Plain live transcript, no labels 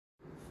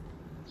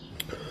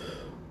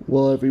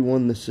Well,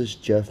 everyone, this is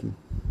Jeff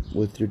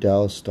with your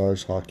Dallas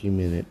Stars Hockey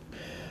Minute.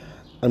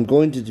 I'm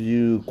going to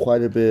do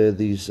quite a bit of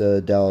these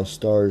Dallas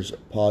Stars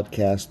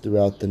podcasts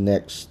throughout the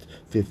next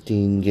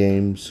 15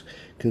 games,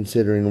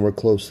 considering we're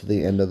close to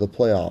the end of the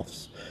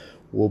playoffs.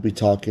 We'll be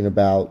talking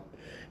about,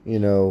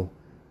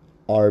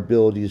 our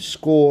ability to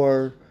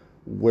score,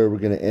 where we're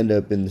going to end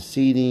up in the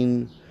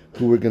seeding,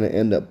 who we're going to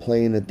end up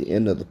playing at the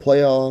end of the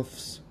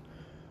playoffs.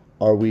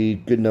 Are we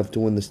good enough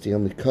to win the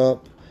Stanley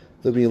Cup?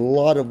 There'll be a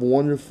lot of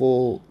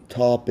wonderful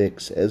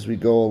topics as we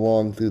go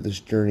along through this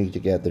journey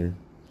together.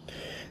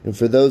 And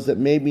for those that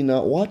maybe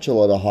not watch a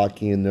lot of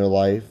hockey in their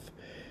life,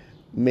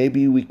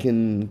 maybe we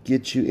can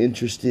get you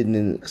interested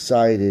and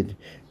excited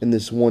in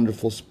this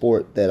wonderful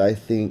sport that I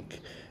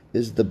think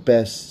is the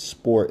best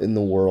sport in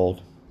the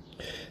world.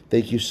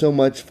 Thank you so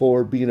much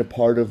for being a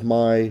part of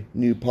my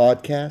new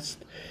podcast,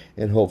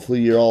 and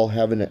hopefully you're all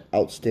having an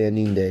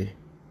outstanding day.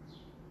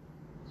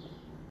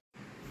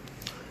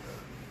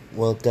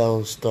 Well,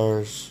 Dallas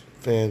Stars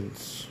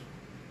fans,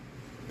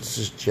 this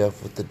is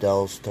Jeff with the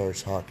Dallas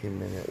Stars Hockey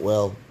Minute.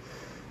 Well,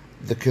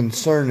 the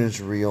concern is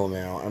real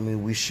now. I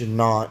mean, we should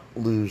not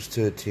lose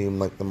to a team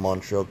like the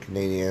Montreal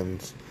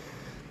Canadiens.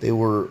 They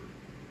were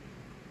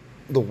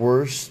the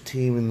worst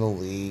team in the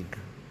league,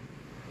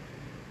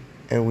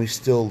 and we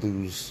still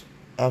lose.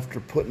 After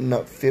putting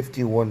up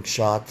 51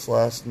 shots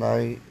last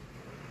night,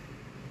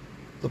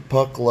 the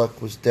puck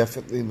luck was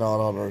definitely not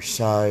on our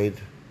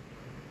side.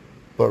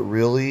 But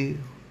really,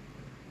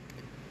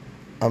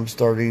 I'm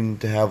starting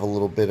to have a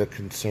little bit of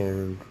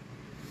concern.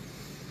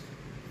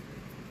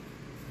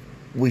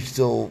 We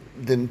still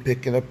didn't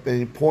pick up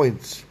any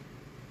points.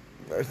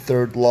 Our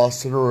third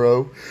loss in a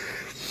row.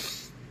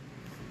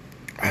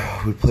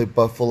 We played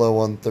Buffalo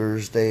on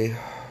Thursday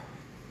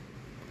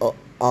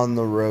on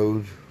the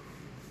road.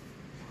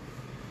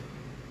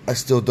 I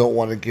still don't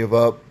want to give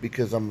up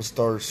because I'm a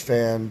Stars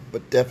fan,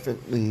 but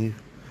definitely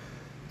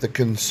the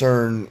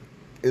concern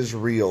is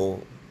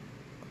real.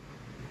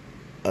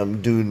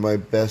 I'm doing my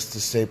best to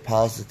stay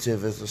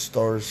positive as a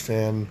Stars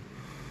fan,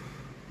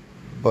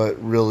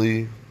 but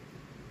really,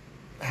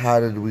 how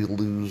did we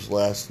lose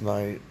last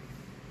night?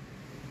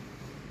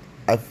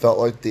 I felt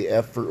like the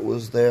effort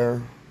was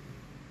there,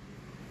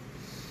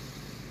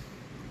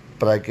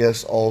 but I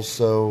guess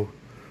also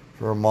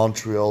for a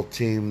Montreal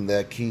team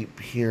that keep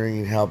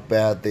hearing how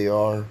bad they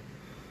are,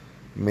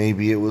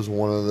 maybe it was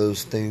one of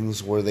those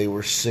things where they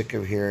were sick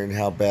of hearing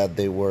how bad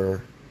they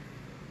were,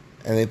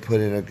 and they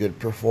put in a good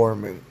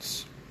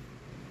performance.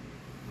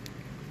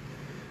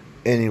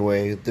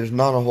 Anyway, there's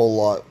not a whole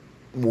lot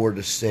more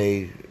to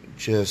say.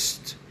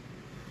 Just,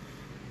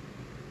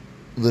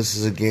 this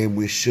is a game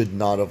we should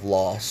not have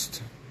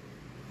lost.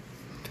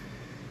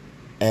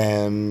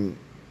 And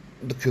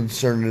the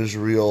concern is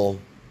real.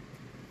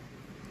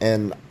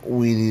 And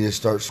we need to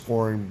start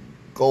scoring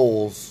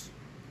goals.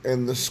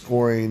 And the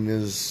scoring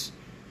is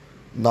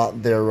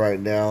not there right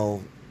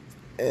now.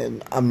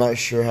 And I'm not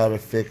sure how to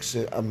fix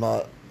it. I'm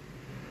not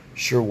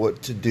sure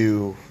what to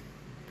do.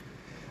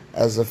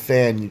 As a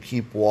fan, you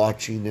keep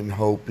watching and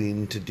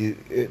hoping to do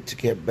it to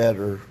get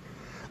better.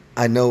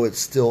 I know it's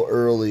still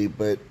early,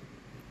 but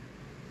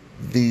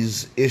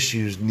these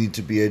issues need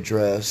to be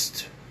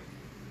addressed.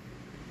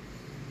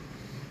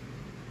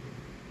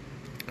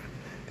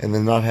 And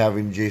then not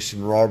having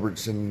Jason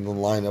Robertson in the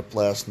lineup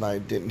last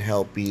night didn't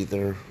help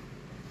either.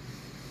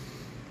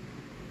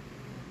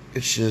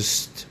 It's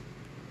just,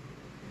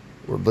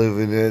 we're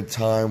living in a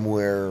time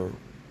where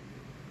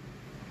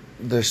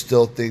there's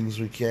still things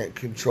we can't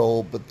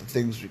control, but the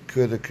things we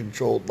could have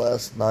controlled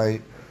last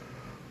night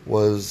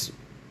was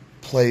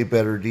play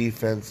better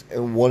defense,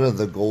 and one of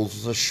the goals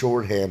was a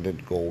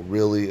shorthanded goal,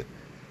 really.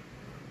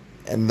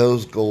 And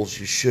those goals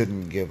you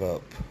shouldn't give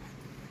up.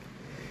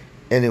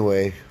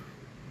 Anyway,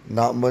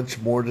 not much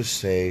more to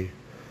say.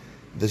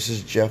 This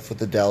is Jeff with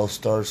the Dallas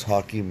Stars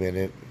Hockey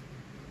Minute.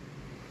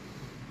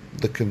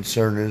 The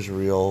concern is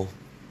real.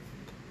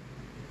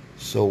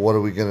 So what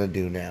are we going to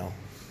do now?